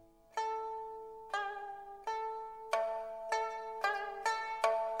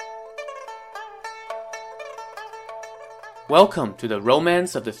Welcome to the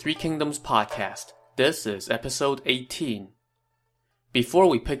Romance of the Three Kingdoms podcast. This is episode 18. Before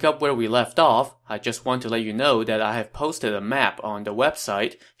we pick up where we left off, I just want to let you know that I have posted a map on the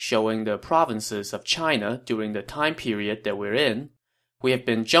website showing the provinces of China during the time period that we're in. We have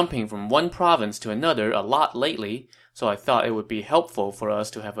been jumping from one province to another a lot lately, so I thought it would be helpful for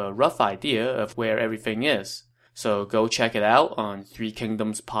us to have a rough idea of where everything is. So go check it out on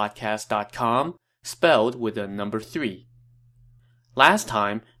threekingdomspodcast.com, spelled with the number 3. Last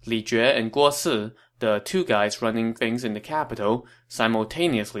time, Li Jue and Guo Si, the two guys running things in the capital,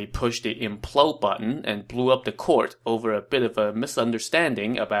 simultaneously pushed the implode button and blew up the court over a bit of a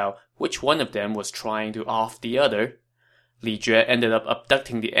misunderstanding about which one of them was trying to off the other. Li Jue ended up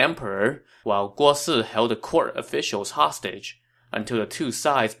abducting the emperor, while Guo Si held the court officials hostage, until the two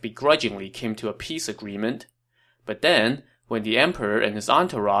sides begrudgingly came to a peace agreement. But then, when the emperor and his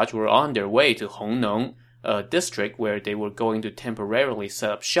entourage were on their way to Hongnong, a district where they were going to temporarily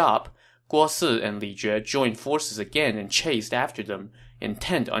set up shop, Guo Si and Li Jue joined forces again and chased after them,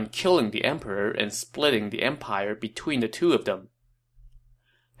 intent on killing the emperor and splitting the empire between the two of them.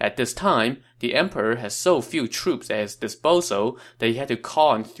 At this time, the emperor had so few troops at his disposal that he had to call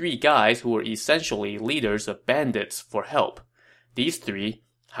on 3 guys who were essentially leaders of bandits for help. These 3,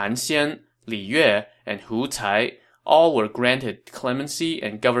 Han Xian, Li Yue, and Hu Cai, all were granted clemency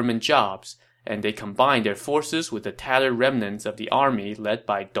and government jobs, and they combined their forces with the tattered remnants of the army led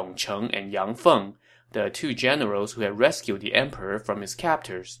by Dong Cheng and Yang Feng, the 2 generals who had rescued the emperor from his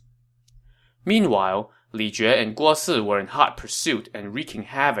captors. Meanwhile, Li Jue and Guo Si were in hot pursuit and wreaking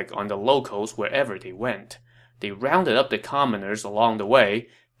havoc on the locals wherever they went. They rounded up the commoners along the way,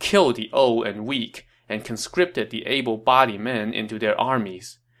 killed the old and weak, and conscripted the able-bodied men into their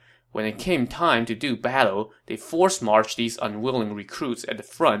armies. When it came time to do battle, they force-marched these unwilling recruits at the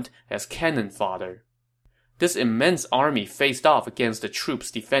front as cannon fodder. This immense army faced off against the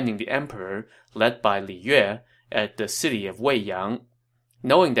troops defending the emperor, led by Li Yue, at the city of Weiyang.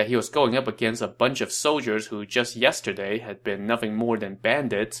 Knowing that he was going up against a bunch of soldiers who just yesterday had been nothing more than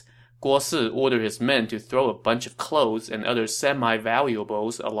bandits, Guo Si ordered his men to throw a bunch of clothes and other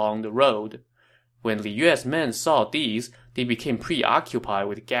semi-valuables along the road. When Li Yue's men saw these, they became preoccupied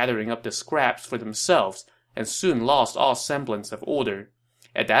with gathering up the scraps for themselves and soon lost all semblance of order.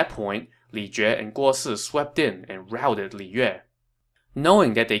 At that point, Li Jue and Guo Si swept in and routed Li Yue.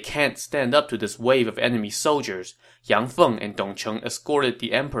 Knowing that they can't stand up to this wave of enemy soldiers, Yang Feng and Dong Cheng escorted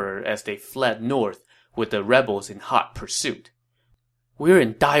the emperor as they fled north, with the rebels in hot pursuit. "We're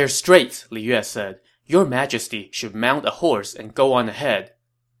in dire straits," Li Yue said. "Your Majesty should mount a horse and go on ahead."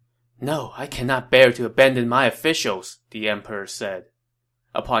 "No, I cannot bear to abandon my officials," the emperor said.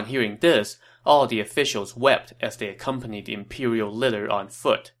 Upon hearing this, all the officials wept as they accompanied the imperial litter on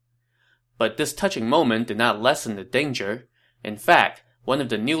foot. But this touching moment did not lessen the danger. In fact, one of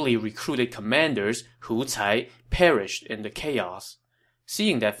the newly recruited commanders, Hu Cai, perished in the chaos.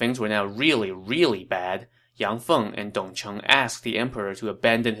 Seeing that things were now really, really bad, Yang Feng and Dong Cheng asked the emperor to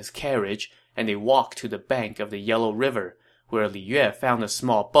abandon his carriage, and they walked to the bank of the Yellow River, where Li Yue found a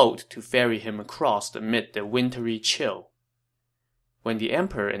small boat to ferry him across amid the wintry chill. When the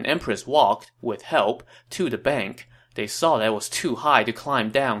emperor and empress walked, with help, to the bank, they saw that it was too high to climb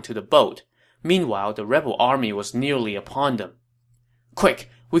down to the boat. Meanwhile, the rebel army was nearly upon them. "Quick,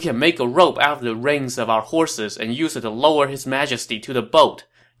 we can make a rope out of the reins of our horses and use it to lower His Majesty to the boat,"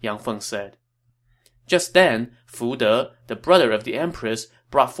 Yang Feng said. Just then, Fu De, the brother of the empress,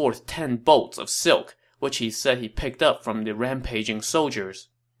 brought forth 10 bolts of silk, which he said he picked up from the rampaging soldiers.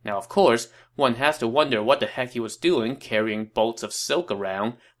 Now, of course, one has to wonder what the heck he was doing carrying bolts of silk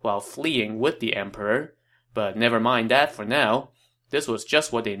around while fleeing with the emperor. But never mind that for now. This was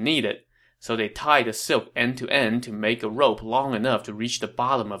just what they needed. So they tied the silk end to end to make a rope long enough to reach the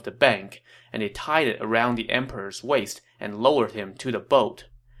bottom of the bank, and they tied it around the emperor's waist and lowered him to the boat.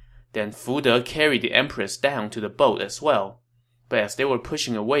 Then Fu De carried the empress down to the boat as well. But as they were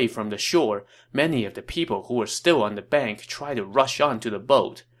pushing away from the shore, many of the people who were still on the bank tried to rush onto the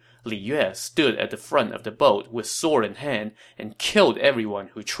boat. Li Yue stood at the front of the boat with sword in hand and killed everyone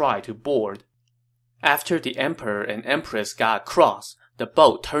who tried to board. After the emperor and empress got across, the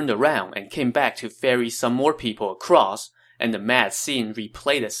boat turned around and came back to ferry some more people across, and the mad scene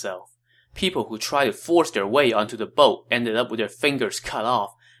replayed itself. People who tried to force their way onto the boat ended up with their fingers cut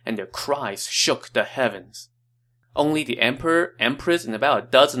off, and their cries shook the heavens. Only the emperor, empress, and about a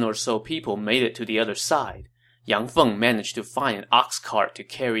dozen or so people made it to the other side. Yang Feng managed to find an ox cart to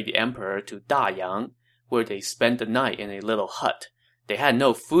carry the emperor to Dayang, where they spent the night in a little hut. They had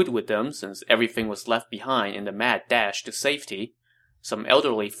no food with them since everything was left behind in the mad dash to safety. Some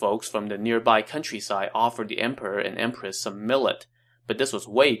elderly folks from the nearby countryside offered the emperor and empress some millet, but this was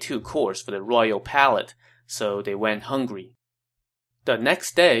way too coarse for the royal palate, so they went hungry. The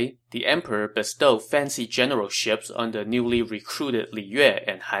next day, the emperor bestowed fancy generalships on the newly recruited Li Yue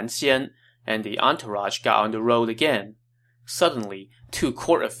and Han Xian, and the entourage got on the road again. Suddenly, 2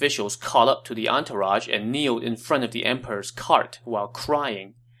 court officials caught up to the entourage and kneeled in front of the emperor's cart while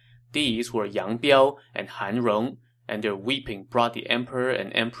crying. These were Yang Biao and Han Rong, and their weeping brought the emperor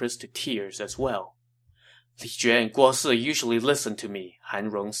and empress to tears as well. Li Jue and Guo Si usually listen to me, Han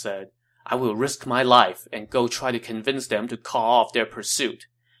Rong said. I will risk my life and go try to convince them to call off their pursuit.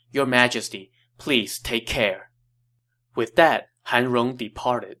 Your Majesty, please take care. With that, Han Rong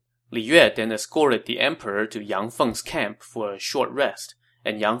departed. Li Yue then escorted the emperor to Yang Feng's camp for a short rest,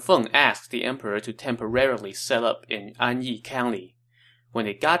 and Yang Feng asked the emperor to temporarily set up in Anyi County. When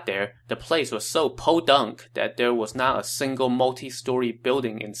they got there, the place was so podunk that there was not a single multi-story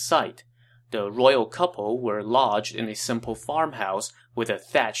building in sight. The royal couple were lodged in a simple farmhouse with a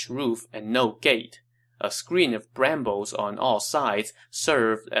thatched roof and no gate. A screen of brambles on all sides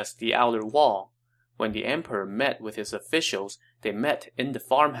served as the outer wall. When the emperor met with his officials, they met in the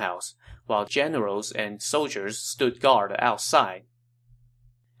farmhouse, while generals and soldiers stood guard outside.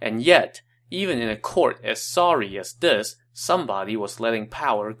 And yet, even in a court as sorry as this, somebody was letting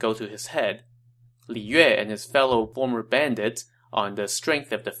power go to his head. Li Yue and his fellow former bandits, on the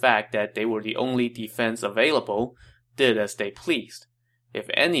strength of the fact that they were the only defense available, did as they pleased. If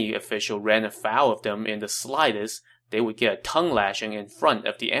any official ran afoul of them in the slightest, they would get a tongue-lashing in front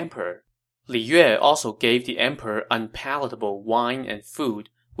of the emperor. Li Yue also gave the emperor unpalatable wine and food,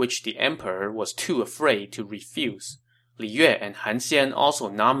 which the emperor was too afraid to refuse. Li Yue and Han Xian also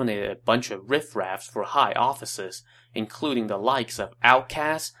nominated a bunch of riffraffs for high offices, including the likes of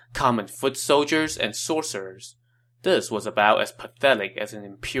outcasts, common foot soldiers, and sorcerers. This was about as pathetic as an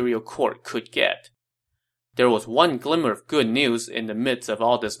imperial court could get. There was one glimmer of good news in the midst of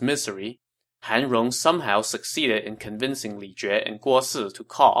all this misery. Han Rong somehow succeeded in convincing Li Jue and Guo Si to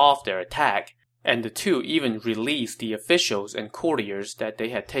call off their attack, and the two even released the officials and courtiers that they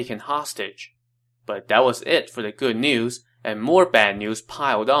had taken hostage. But that was it for the good news, and more bad news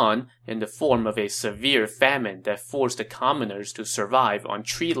piled on in the form of a severe famine that forced the commoners to survive on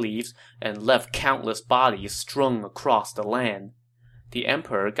tree leaves and left countless bodies strewn across the land. The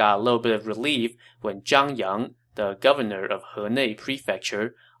emperor got a little bit of relief when Zhang Yang, the governor of Henei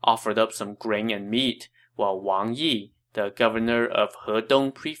Prefecture, offered up some grain and meat, while Wang Yi, the governor of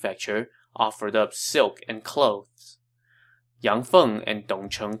Hedong Prefecture, offered up silk and clothes. Yang Feng and Dong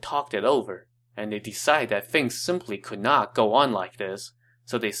Cheng talked it over, and they decided that things simply could not go on like this,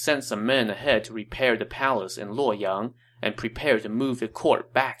 so they sent some men ahead to repair the palace in Luoyang and prepare to move the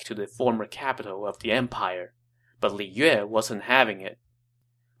court back to the former capital of the empire. But Li Yue wasn't having it.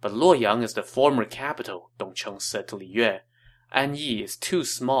 But Luoyang is the former capital, Dong Cheng said to Li Yue. Anyi is too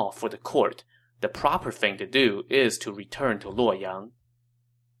small for the court. The proper thing to do is to return to Luoyang.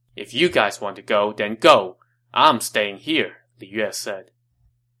 If you guys want to go, then go. I'm staying here, Li Yue said.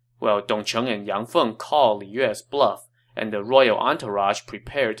 Well, Dong Cheng and Yang Feng called Li Yue's bluff, and the royal entourage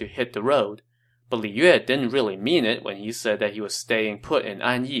prepared to hit the road. But Li Yue didn't really mean it when he said that he was staying put in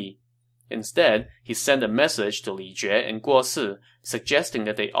Anyi. Instead, he sent a message to Li Jue and Guo Si, suggesting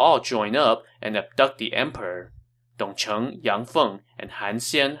that they all join up and abduct the emperor. Dong Cheng, Yang Feng, and Han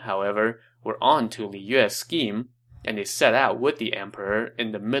Xian, however, were on to Li Yue's scheme, and they set out with the emperor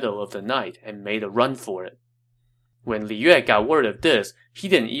in the middle of the night and made a run for it. When Li Yue got word of this, he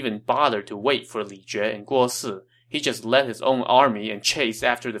didn't even bother to wait for Li Jue and Guo Si. He just led his own army and chased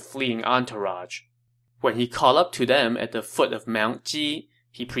after the fleeing entourage. When he caught up to them at the foot of Mount Ji,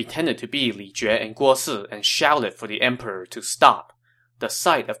 he pretended to be Li Jue and Guo Si and shouted for the emperor to stop. The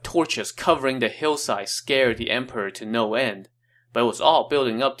sight of torches covering the hillside scared the emperor to no end, but it was all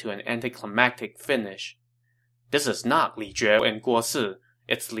building up to an anticlimactic finish. This is not Li Jue and Guo Si,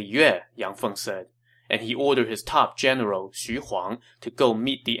 it's Li Yue, Yang Feng said, and he ordered his top general, Xu Huang, to go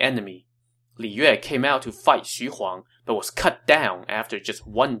meet the enemy. Li Yue came out to fight Xu Huang, but was cut down after just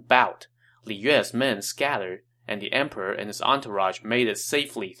one bout. Li Yue's men scattered, and the emperor and his entourage made it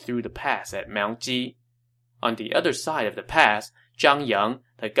safely through the pass at Mount Ji. On the other side of the pass, Zhang Yang,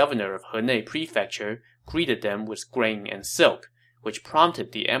 the governor of Henei Prefecture, greeted them with grain and silk, which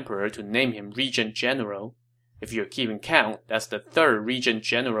prompted the emperor to name him regent general. If you're keeping count, that's the third regent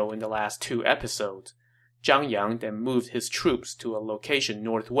general in the last 2 episodes. Zhang Yang then moved his troops to a location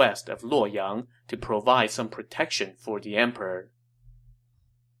northwest of Luoyang to provide some protection for the emperor.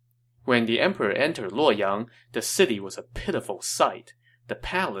 When the emperor entered Luoyang, the city was a pitiful sight. The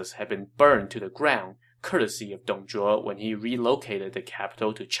palace had been burned to the ground, courtesy of Dong Zhuo when he relocated the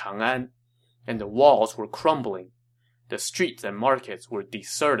capital to Chang'an, and the walls were crumbling. The streets and markets were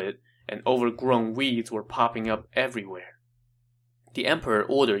deserted, and overgrown weeds were popping up everywhere. The emperor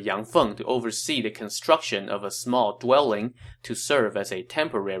ordered Yang Feng to oversee the construction of a small dwelling to serve as a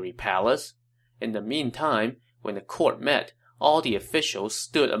temporary palace. In the meantime, when the court met, all the officials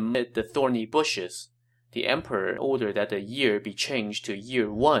stood amid the thorny bushes. The emperor ordered that the year be changed to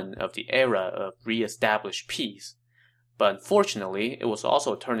year 1 of the era of re-established peace. But unfortunately, it was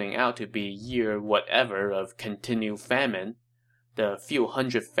also turning out to be year whatever of continued famine. The few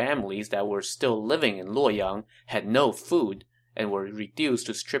hundred families that were still living in Luoyang had no food, and were reduced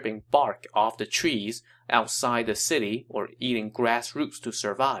to stripping bark off the trees outside the city or eating grass roots to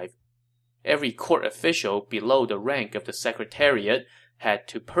survive. Every court official below the rank of the secretariat had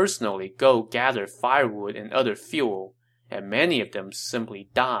to personally go gather firewood and other fuel, and many of them simply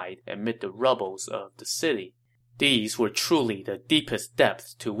died amid the rubbles of the city. These were truly the deepest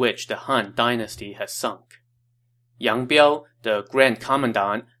depths to which the Han dynasty had sunk. Yang Biao, the Grand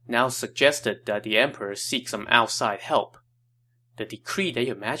Commandant, now suggested that the emperor seek some outside help. The decree that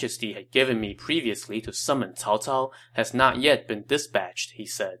your majesty had given me previously to summon Cao Cao has not yet been dispatched, he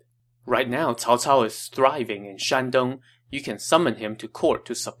said. Right now Cao Cao is thriving in Shandong. You can summon him to court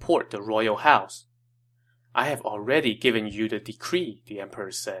to support the royal house. I have already given you the decree, the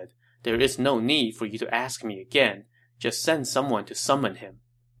emperor said. There is no need for you to ask me again. Just send someone to summon him.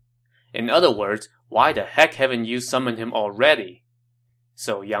 In other words, why the heck haven't you summoned him already?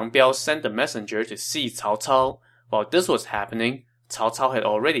 So Yang Biao sent a messenger to see Cao Cao. While this was happening, Cao Cao had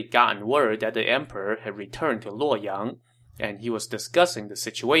already gotten word that the emperor had returned to Luoyang, and he was discussing the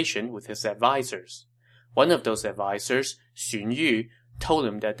situation with his advisors. One of those advisors, Xun Yu, told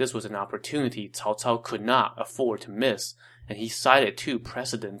him that this was an opportunity Cao Cao could not afford to miss, and he cited 2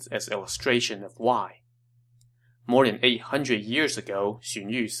 precedents as illustration of why. More than 800 years ago,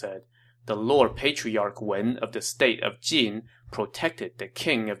 Xun Yu said, the Lord Patriarch Wen of the state of Jin protected the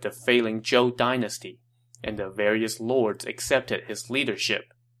king of the failing Zhou dynasty, and the various lords accepted his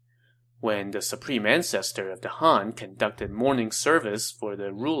leadership. When the supreme ancestor of the Han conducted mourning service for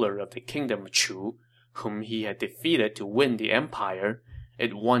the ruler of the kingdom of Chu, whom he had defeated to win the empire,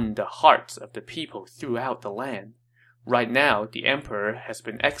 it won the hearts of the people throughout the land. Right now, the emperor has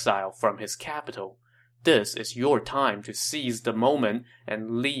been exiled from his capital. This is your time to seize the moment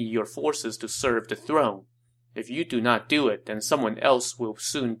and lead your forces to serve the throne. If you do not do it, then someone else will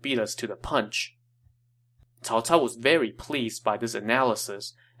soon beat us to the punch. Cao Cao was very pleased by this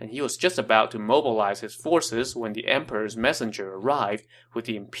analysis, and he was just about to mobilize his forces when the emperor's messenger arrived with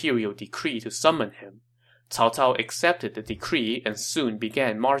the imperial decree to summon him. Cao Cao accepted the decree and soon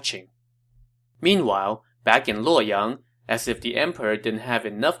began marching. Meanwhile, back in Luoyang, as if the emperor didn't have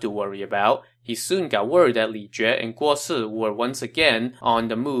enough to worry about, he soon got word that Li Jue and Guo Si were once again on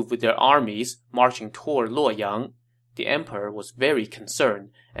the move with their armies, marching toward Luoyang. The emperor was very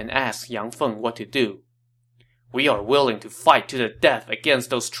concerned and asked Yang Feng what to do. We are willing to fight to the death against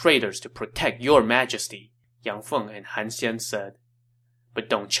those traitors to protect your majesty, Yang Feng and Han Xian said. But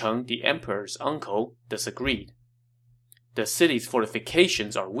Dong Cheng, the emperor's uncle, disagreed. The city's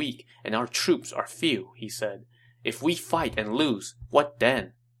fortifications are weak and our troops are few, he said. If we fight and lose, what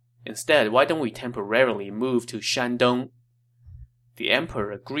then? Instead, why don't we temporarily move to Shandong? The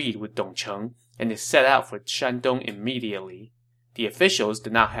emperor agreed with Dong Cheng, and they set out for Shandong immediately. The officials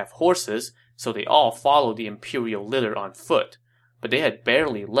did not have horses, so they all followed the imperial litter on foot. But they had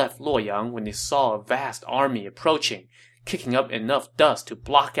barely left Luoyang when they saw a vast army approaching, kicking up enough dust to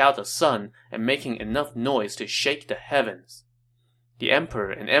block out the sun and making enough noise to shake the heavens. The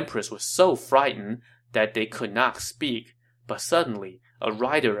emperor and empress were so frightened that they could not speak, but suddenly a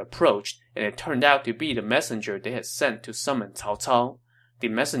rider approached, and it turned out to be the messenger they had sent to summon Cao Cao. The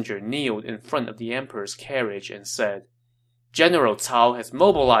messenger kneeled in front of the emperor's carriage and said, General Cao has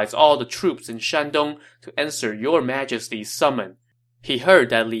mobilized all the troops in Shandong to answer your majesty's summon. He heard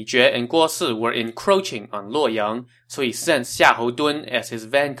that Li Jue and Guo Si were encroaching on Luoyang, so he sent Xiahou Dun as his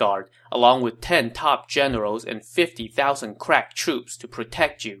vanguard, along with 10 top generals and 50,000 crack troops to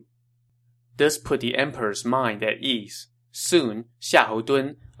protect you. This put the emperor's mind at ease. Soon, Xiahou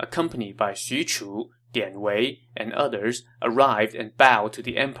Dun, accompanied by Xu Chu, Dian Wei, and others, arrived and bowed to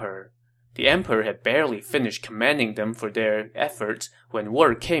the emperor. The emperor had barely finished commending them for their efforts when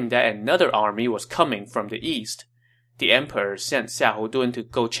word came that another army was coming from the east. The emperor sent Xiahou Dun to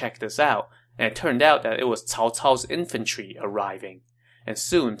go check this out, and it turned out that it was Cao Cao's infantry arriving. And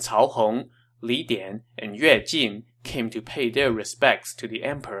soon Cao Hong, Li Dian, and Yue Jin came to pay their respects to the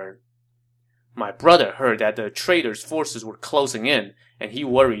emperor. My brother heard that the traitors' forces were closing in, and he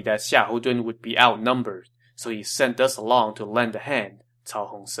worried that Xiahou Dun would be outnumbered, so he sent us along to lend a hand, Cao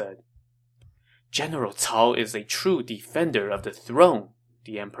Hong said. General Cao is a true defender of the throne,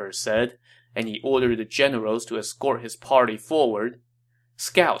 the emperor said, and he ordered the generals to escort his party forward.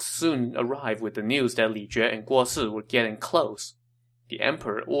 Scouts soon arrived with the news that Li Jue and Guo Si were getting close. The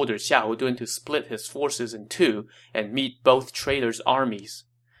emperor ordered Xiahou Dun to split his forces in two and meet both traitors' armies.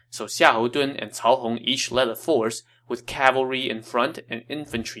 So Xiahou Dun and Cao Hong each led a force, with cavalry in front and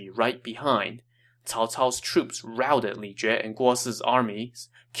infantry right behind. Cao Cao's troops routed Li Jue and Guo Si's armies,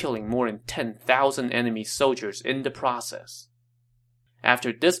 killing more than 10,000 enemy soldiers in the process.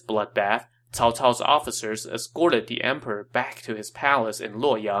 After this bloodbath, Cao Cao's officers escorted the emperor back to his palace in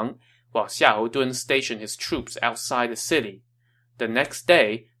Luoyang, while Xiahou Dun stationed his troops outside the city. The next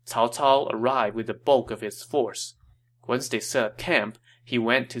day, Cao Cao arrived with the bulk of his force. Once they set up camp, he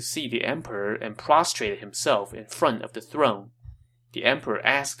went to see the emperor and prostrated himself in front of the throne. The emperor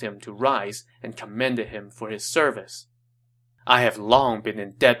asked him to rise and commended him for his service. I have long been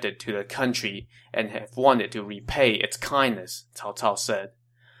indebted to the country and have wanted to repay its kindness, Cao Cao said.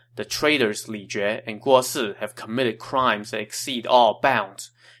 The traitors Li Jue and Guo Si have committed crimes that exceed all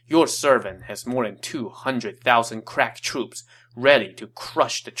bounds. Your servant has more than 200,000 crack troops ready to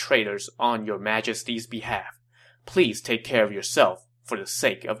crush the traitors on your majesty's behalf. Please take care of yourself for the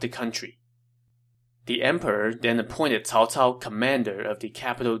sake of the country. The emperor then appointed Cao Cao commander of the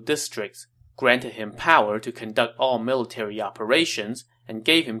capital districts, granted him power to conduct all military operations, and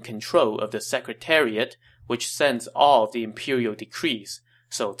gave him control of the secretariat, which sends all of the imperial decrees,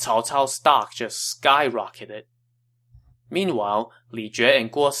 so Cao Cao's stock just skyrocketed. Meanwhile, Li Jue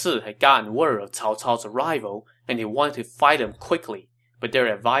and Guo Si had gotten word of Cao Cao's arrival, and they wanted to fight him quickly, but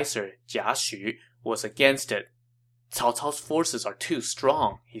their advisor, Jia Xu, was against it. Cao Cao's forces are too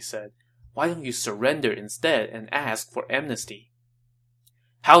strong, he said. Why don't you surrender instead and ask for amnesty?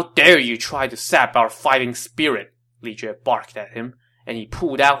 How dare you try to sap our fighting spirit, Li Jue barked at him, and he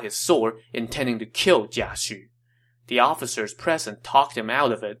pulled out his sword, intending to kill Jia Xu. The officers present talked him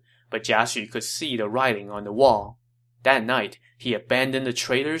out of it, but Jia Xu could see the writing on the wall. That night, he abandoned the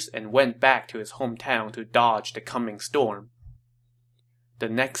traitors and went back to his hometown to dodge the coming storm. The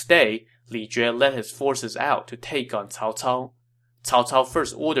next day, Li Jue led his forces out to take on Cao Cao. Cao Cao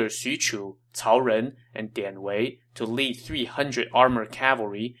first ordered Xu Chu, Cao Ren, and Dian Wei to lead 300 armored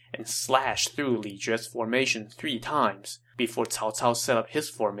cavalry and slash through Li Jue's formation 3 times before Cao Cao set up his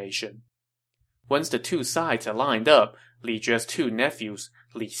formation. Once the two sides had lined up, Li Jue's 2 nephews,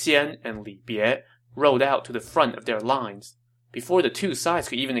 Li Xian and Li Bie, rode out to the front of their lines. Before the two sides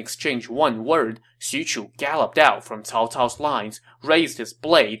could even exchange one word, Xu Chu galloped out from Cao Cao's lines, raised his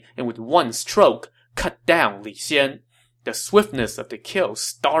blade, and with one stroke, cut down Li Xian. The swiftness of the kill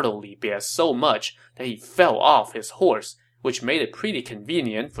startled Li Bie so much that he fell off his horse, which made it pretty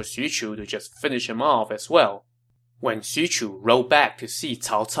convenient for Xu Chu to just finish him off as well. When Xu Chu rode back to see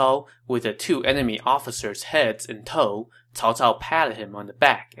Cao Cao with the 2 enemy officers' heads in tow, Cao Cao patted him on the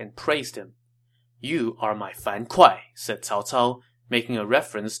back and praised him. You are my Fan Kuai, said Cao Cao, making a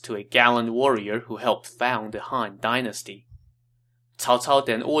reference to a gallant warrior who helped found the Han dynasty. Cao Cao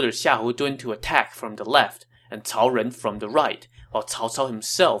then ordered Xiahou Dun to attack from the left, and Cao Ren from the right, while Cao Cao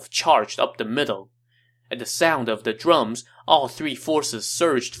himself charged up the middle. At the sound of the drums, all 3 forces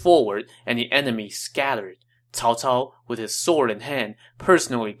surged forward, and the enemy scattered. Cao Cao, with his sword in hand,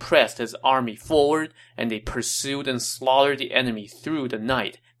 personally pressed his army forward, and they pursued and slaughtered the enemy through the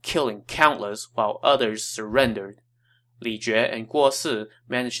night, killing countless while others surrendered. Li Jue and Guo Si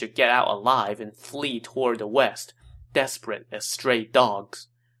managed to get out alive and flee toward the west, desperate as stray dogs.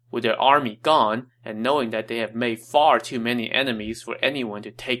 With their army gone, and knowing that they have made far too many enemies for anyone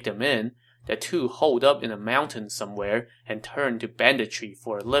to take them in, the two holed up in a mountain somewhere and turned to banditry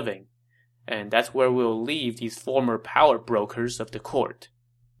for a living. And that's where we'll leave these former power brokers of the court.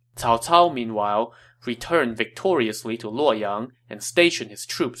 Cao Cao, meanwhile, returned victoriously to Luoyang and stationed his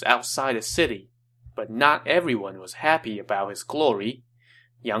troops outside the city. But not everyone was happy about his glory.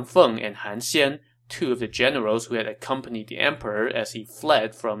 Yang Feng and Han Xian, 2 of the generals who had accompanied the emperor as he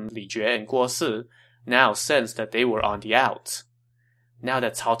fled from Li Jue and Guo Si, now sensed that they were on the outs. Now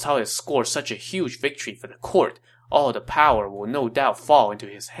that Cao Cao has scored such a huge victory for the court, all the power will no doubt fall into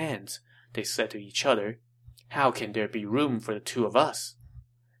his hands, they said to each other. How can there be room for the 2 of us?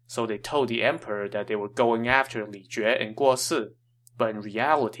 So they told the emperor that they were going after Li Jue and Guo Si, but in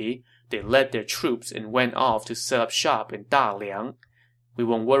reality, they led their troops and went off to set up shop in Daliang. We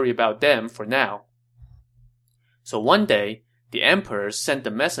won't worry about them for now. So one day, the emperor sent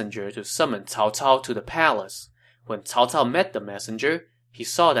the messenger to summon Cao Cao to the palace. When Cao Cao met the messenger, He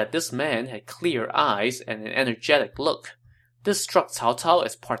saw that this man had clear eyes and an energetic look. This struck Cao Cao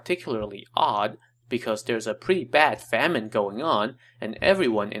as particularly odd because there's a pretty bad famine going on, and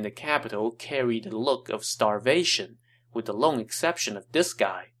everyone in the capital carried the look of starvation, with the lone exception of this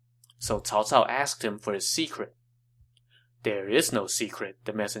guy. So Cao Cao asked him for his secret. "There is no secret,"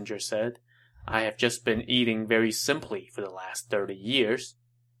 the messenger said. "I have just been eating very simply for the last 30 years.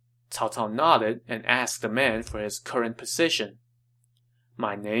 Cao Cao nodded and asked the man for his current position.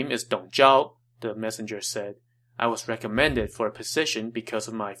 "My name is Dong Zhao," the messenger said. "I was recommended for a position because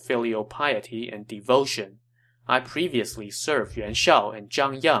of my filial piety and devotion. I previously served Yuan Shao and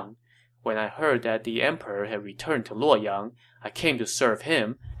Zhang Yang. When I heard that the emperor had returned to Luoyang, I came to serve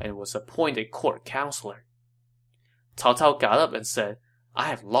him and was appointed court counselor." Cao Cao got up and said, "I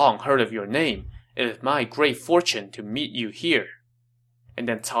have long heard of your name. It is my great fortune to meet you here." And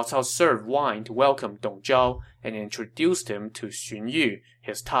then Cao Cao served wine to welcome Dong Zhao and introduced him to Xun Yu,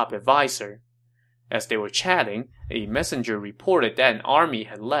 his top advisor. As they were chatting, a messenger reported that an army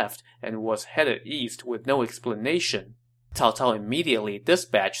had left and was headed east with no explanation. Cao Cao immediately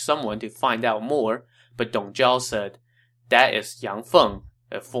dispatched someone to find out more, but Dong Zhao said, "That is Yang Feng,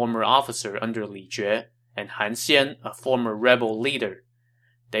 a former officer under Li Jue, and Han Xian, a former rebel leader.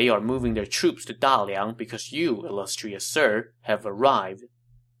 They are moving their troops to Daliang because you, illustrious sir, have arrived."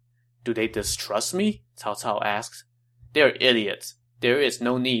 "Do they distrust me?" Cao Cao asked. "They're idiots. There is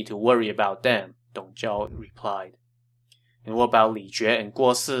no need to worry about them," Dong Zhao replied. "And what about Li Jue and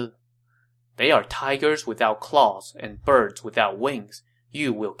Guo Si?" "They are tigers without claws and birds without wings.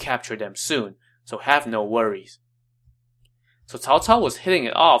 You will capture them soon, so have no worries." So Cao Cao was hitting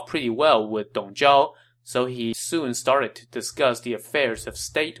it off pretty well with Dong Zhao, so he soon started to discuss the affairs of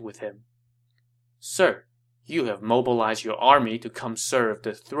state with him. "Sir, you have mobilized your army to come serve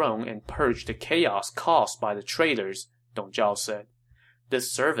the throne and purge the chaos caused by the traitors," Dong Zhao said.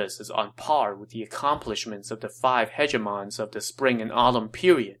 "This service is on par with the accomplishments of the 5 hegemons of the spring and autumn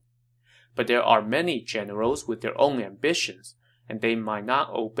period. But there are many generals with their own ambitions, and they might not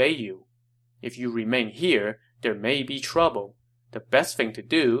obey you. If you remain here, there may be trouble. The best thing to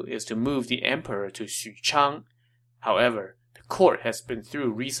do is to move the emperor to Xuchang. However, the court has been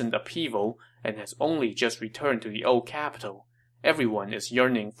through recent upheaval and has only just returned to the old capital. Everyone is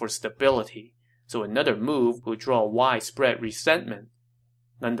yearning for stability, so another move will draw widespread resentment.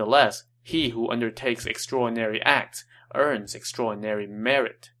 Nonetheless, he who undertakes extraordinary acts earns extraordinary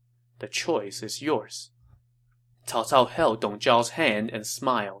merit. The choice is yours." Cao Cao held Dong Zhao's hand and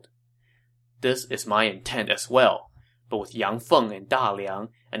smiled. "This is my intent as well. But with Yang Feng and Daliang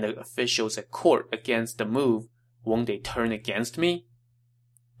and the officials at court against the move, won't they turn against me?"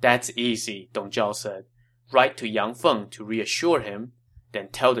 "That's easy," Dong Zhao said. "Write to Yang Feng to reassure him. Then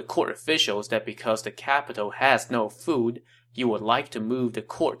tell the court officials that because the capital has no food, you would like to move the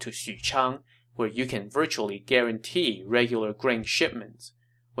court to Xuchang, where you can virtually guarantee regular grain shipments.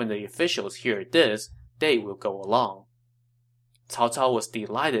 When the officials hear this, they will go along." Cao Cao was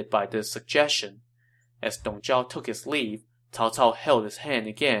delighted by this suggestion. As Dong Zhao took his leave, Cao Cao held his hand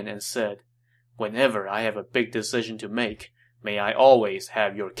again and said, "Whenever I have a big decision to make, may I always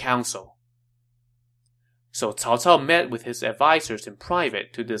have your counsel." So Cao Cao met with his advisors in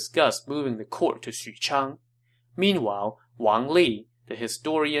private to discuss moving the court to Xuchang. Meanwhile, Wang Li, the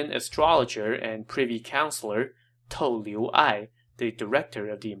historian, astrologer, and privy councillor, told Liu Ai, the director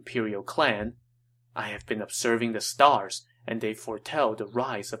of the imperial clan, "I have been observing the stars, and they foretell the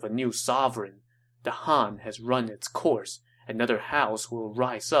rise of a new sovereign. The Han has run its course. Another house will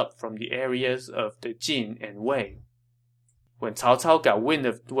rise up from the areas of the Jin and Wei." When Cao Cao got wind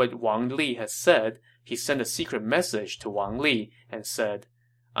of what Wang Li had said, he sent a secret message to Wang Li and said,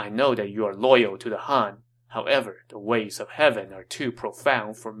 "I know that you are loyal to the Han. However, the ways of heaven are too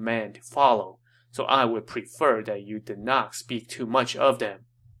profound for man to follow, so I would prefer that you did not speak too much of them."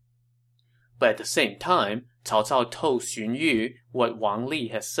 But at the same time, Cao Cao told Xun Yu what Wang Li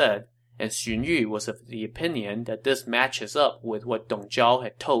had said, and Xun Yu was of the opinion that this matches up with what Dong Zhao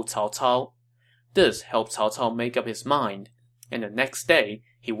had told Cao Cao. This helped Cao Cao make up his mind, and the next day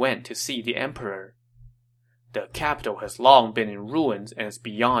he went to see the emperor. "The capital has long been in ruins and is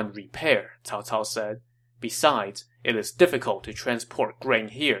beyond repair," Cao Cao said. "Besides, it is difficult to transport grain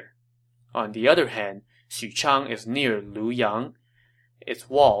here. On the other hand, Xuchang is near Luyang. Its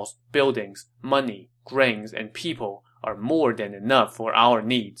walls, buildings, money, grains, and people are more than enough for our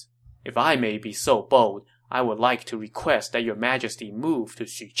needs. If I may be so bold, I would like to request that your majesty move to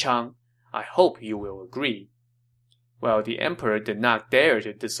Xuchang. I hope you will agree." Well, the emperor did not dare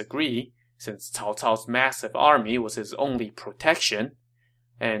to disagree, since Cao Cao's massive army was his only protection,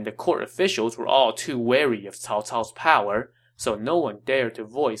 and the court officials were all too wary of Cao Cao's power, so no one dared to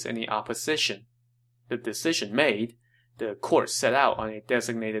voice any opposition. The decision made, the court set out on a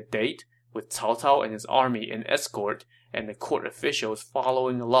designated date, with Cao Cao and his army in escort and the court officials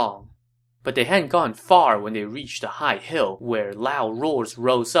following along. But they hadn't gone far when they reached a high hill where loud roars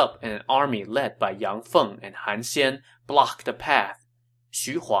rose up and an army led by Yang Feng and Han Xian blocked the path.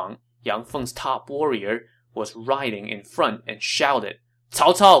 Xu Huang, Yang Feng's top warrior, was riding in front and shouted,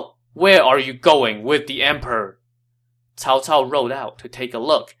 "Cao Cao, where are you going with the emperor?" Cao Cao rode out to take a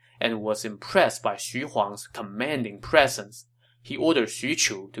look and was impressed by Xu Huang's commanding presence. He ordered Xu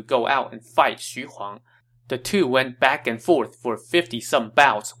Chu to go out and fight Xu Huang. The two went back and forth for 50-some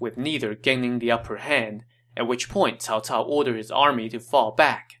bouts with neither gaining the upper hand, at which point Cao Cao ordered his army to fall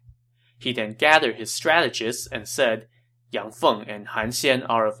back. He then gathered his strategists and said, "Yang Feng and Han Xian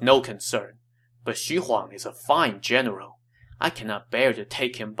are of no concern, but Xu Huang is a fine general. I cannot bear to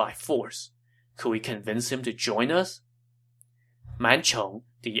take him by force. Could we convince him to join us?" Man Chong,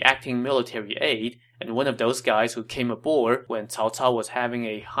 the acting military aide, and one of those guys who came aboard when Cao Cao was having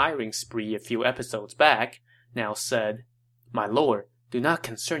a hiring spree a few episodes back, now said, "My lord, do not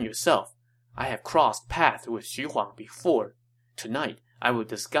concern yourself. I have crossed paths with Xu Huang before. Tonight, I will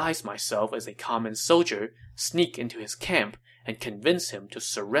disguise myself as a common soldier, sneak into his camp, and convince him to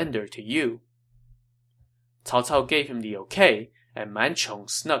surrender to you." Cao Cao gave him the okay, and Man Chong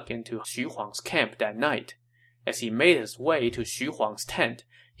snuck into Xu Huang's camp that night. As he made his way to Xu Huang's tent,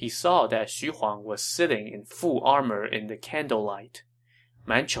 he saw that Xu Huang was sitting in full armor in the candlelight.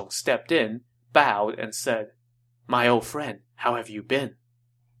 Man Chong stepped in, bowed, and said, "My old friend, how have you been?"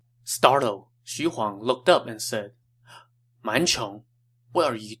 Startled, Xu Huang looked up and said, "Man Chong,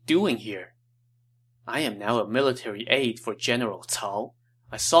 what are you doing here?" "I am now a military aide for General Cao.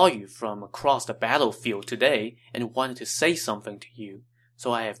 I saw you from across the battlefield today and wanted to say something to you,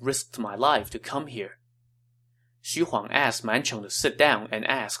 so I have risked my life to come here." Xu Huang asked Man Chong to sit down and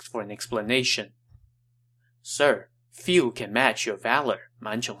asked for an explanation. "Sir, few can match your valor,"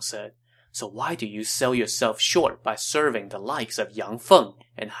 Man Chong said. "So why do you sell yourself short by serving the likes of Yang Feng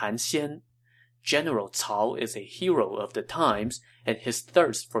and Han Xian? General Cao is a hero of the times, and his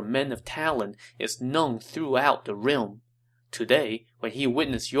thirst for men of talent is known throughout the realm. Today, when he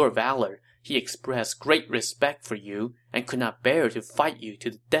witnessed your valor, he expressed great respect for you and could not bear to fight you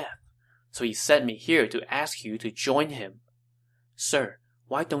to the death. So he sent me here to ask you to join him. Sir,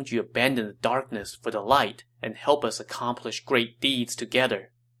 why don't you abandon the darkness for the light and help us accomplish great deeds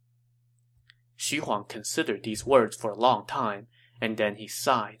together?" Xu Huang considered these words for a long time, and then he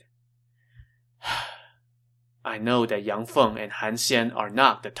sighed. "I know that Yang Feng and Han Xian are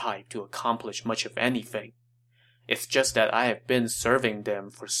not the type to accomplish much of anything. It's just that I have been serving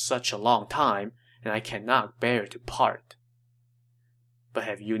them for such a long time, and I cannot bear to part." "But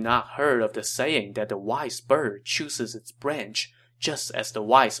have you not heard of the saying that the wise bird chooses its branch just as the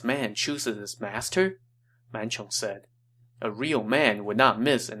wise man chooses his master?" Man Chong said. "A real man would not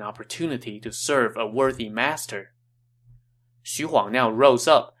miss an opportunity to serve a worthy master." Xu Huang now rose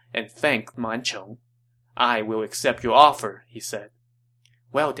up and thanked Man Chong. "I will accept your offer," he said.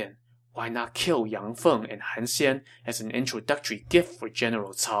 "Well then, why not kill Yang Feng and Han Xian as an introductory gift for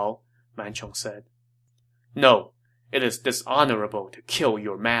General Cao?" Man Chong said. "No. It is dishonorable to kill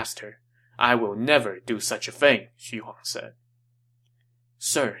your master. I will never do such a thing," Xu Huang said.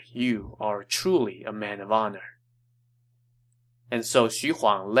 "Sir, you are truly a man of honor." And so Xu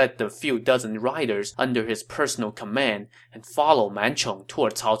Huang led the few dozen riders under his personal command and followed Man Chong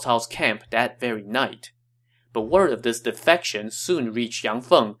toward Cao Cao's camp that very night. But word of this defection soon reached Yang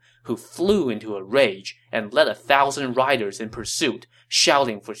Feng, who flew into a rage and led 1,000 riders in pursuit,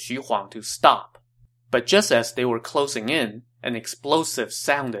 shouting for Xu Huang to stop. But just as they were closing in, an explosive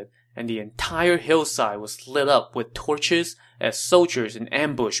sounded, and the entire hillside was lit up with torches as soldiers in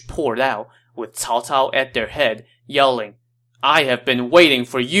ambush poured out, with Cao Cao at their head, yelling, "I have been waiting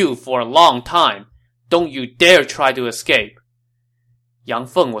for you for a long time! Don't you dare try to escape!" Yang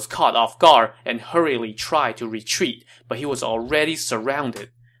Feng was caught off guard and hurriedly tried to retreat, but he was already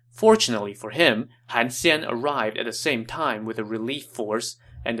surrounded. Fortunately for him, Han Xian arrived at the same time with a relief force,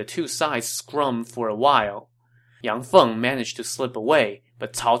 and the two sides scrummed for a while. Yang Feng managed to slip away,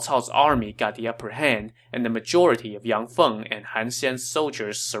 but Cao Cao's army got the upper hand, and the majority of Yang Feng and Han Xian's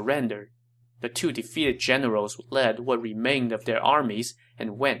soldiers surrendered. The two defeated generals led what remained of their armies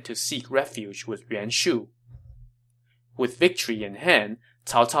and went to seek refuge with Yuan Shu. With victory in hand,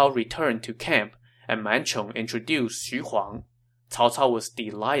 Cao Cao returned to camp, and Man Chong introduced Xu Huang. Cao Cao was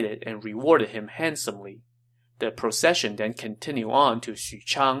delighted and rewarded him handsomely. The procession then continued on to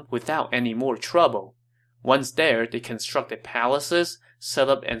Xuchang without any more trouble. Once there, they constructed palaces, set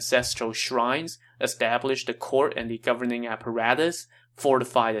up ancestral shrines, established the court and the governing apparatus,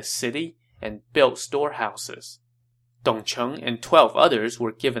 fortified the city, and built storehouses. Dong Cheng and 12 others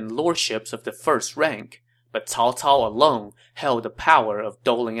were given lordships of the first rank, but Cao Cao alone held the power of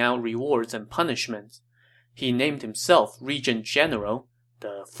doling out rewards and punishments. He named himself Regent General,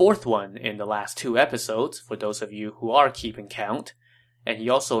 the fourth one in the last 2 episodes, for those of you who are keeping count, and he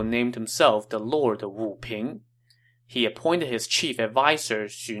also named himself the Lord of Wuping. He appointed his chief advisor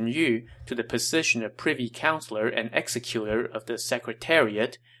Xun Yu to the position of privy councillor and executor of the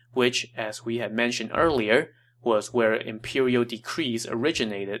secretariat, which, as we had mentioned earlier, was where imperial decrees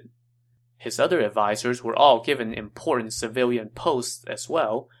originated. His other advisors were all given important civilian posts as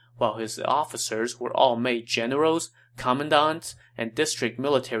well, while his officers were all made generals, commandants, and district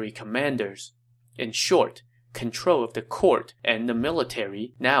military commanders. In short, control of the court and the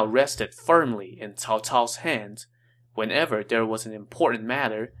military now rested firmly in Cao Cao's hands. Whenever there was an important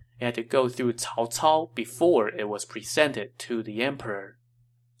matter, it had to go through Cao Cao before it was presented to the emperor.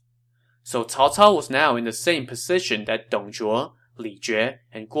 So Cao Cao was now in the same position that Dong Zhuo, Li Jue,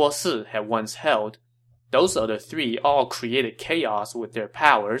 and Guo Si had once held. Those other 3 all created chaos with their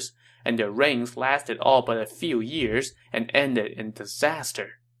powers, and their reigns lasted all but a few years and ended in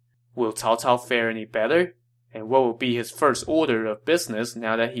disaster. Will Cao Cao fare any better? And what will be his first order of business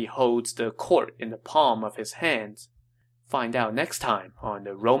now that he holds the court in the palm of his hands? Find out next time on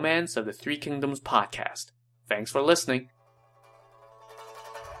the Romance of the Three Kingdoms podcast. Thanks for listening.